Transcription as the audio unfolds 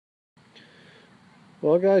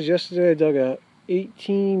Well, guys, yesterday I dug a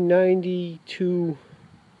 1892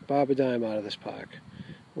 barber dime out of this park,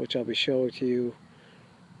 which I'll be showing to you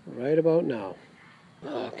right about now.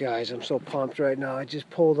 Oh, guys, I'm so pumped right now. I just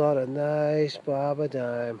pulled out a nice barber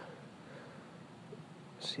dime.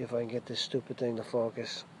 See if I can get this stupid thing to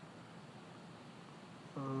focus.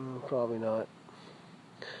 Probably not.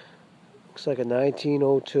 Looks like a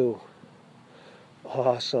 1902.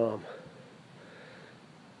 Awesome.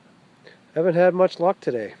 Haven't had much luck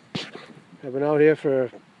today. I've been out here for,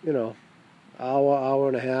 hour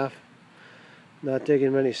and a half, not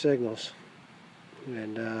digging many signals.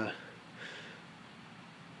 And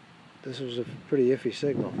this was a pretty iffy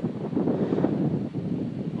signal.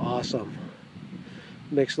 Awesome.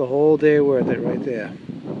 Makes the whole day worth it right there.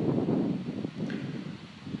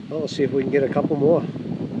 Well, let's see if we can get a couple more.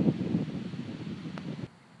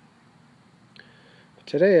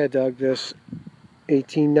 Today I dug this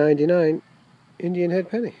 1899 Indian head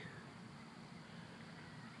penny.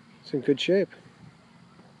 It's in good shape.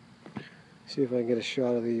 See if I can get a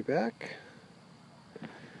shot of the back.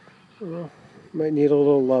 Well, might need a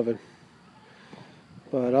little loving,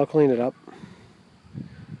 but I'll clean it up.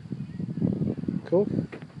 Cool.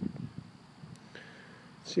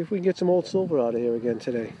 See if we can get some old silver out of here again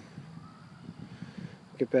today.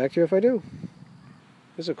 Get back to you if I do.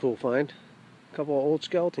 This is a cool find. A couple of old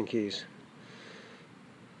skeleton keys.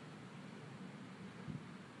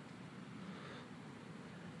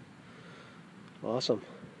 Awesome.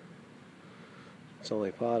 It's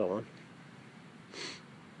only part of one.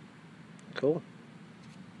 Cool.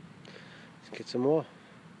 Let's get some more.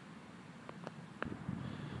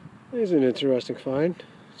 Here's an interesting find. It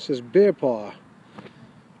says bear paw.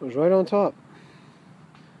 It was right on top.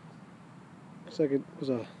 Looks like it was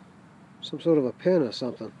some sort of a pin or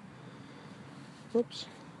something. Oops.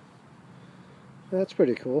 That's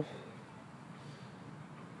pretty cool.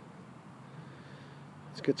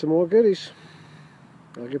 Let's get some more goodies.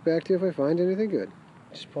 I'll get back to you if I find anything good.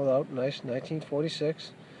 Just pulled out a nice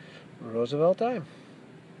 1946 Roosevelt dime.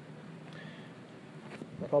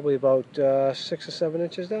 Probably about 6 or 7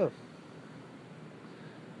 inches down.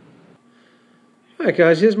 Alright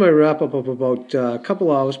guys, here's my wrap up of about a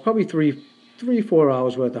couple hours, probably 4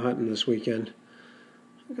 hours worth of hunting this weekend.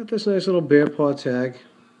 I got this nice little bear paw tag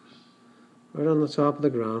right on the top of the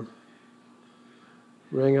ground.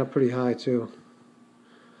 Rang up pretty high too.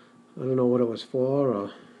 I don't know what it was for,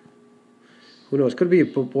 or who knows, could be a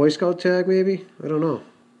Boy Scout tag maybe, I don't know.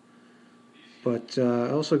 But I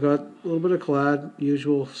also got a little bit of clad,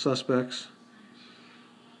 usual suspects.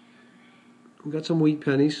 We got some wheat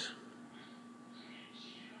pennies.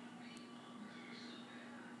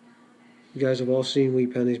 You guys have all seen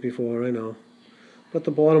wheat pennies before, I know. But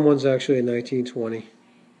the bottom one's actually a 1920.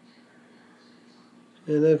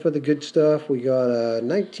 And then for the good stuff, we got a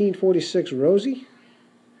 1946 Rosie.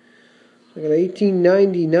 I got an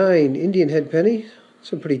 1899 Indian head penny.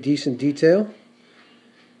 Some pretty decent detail.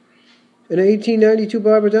 And an 1892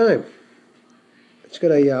 barber dime. It's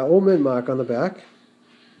got a old mint mark on the back.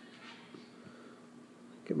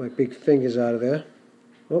 Get my big fingers out of there.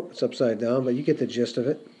 Oh, it's upside down, but you get the gist of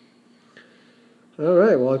it.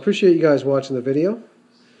 Alright, well I appreciate you guys watching the video.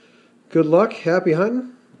 Good luck, happy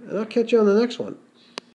hunting, and I'll catch you on the next one.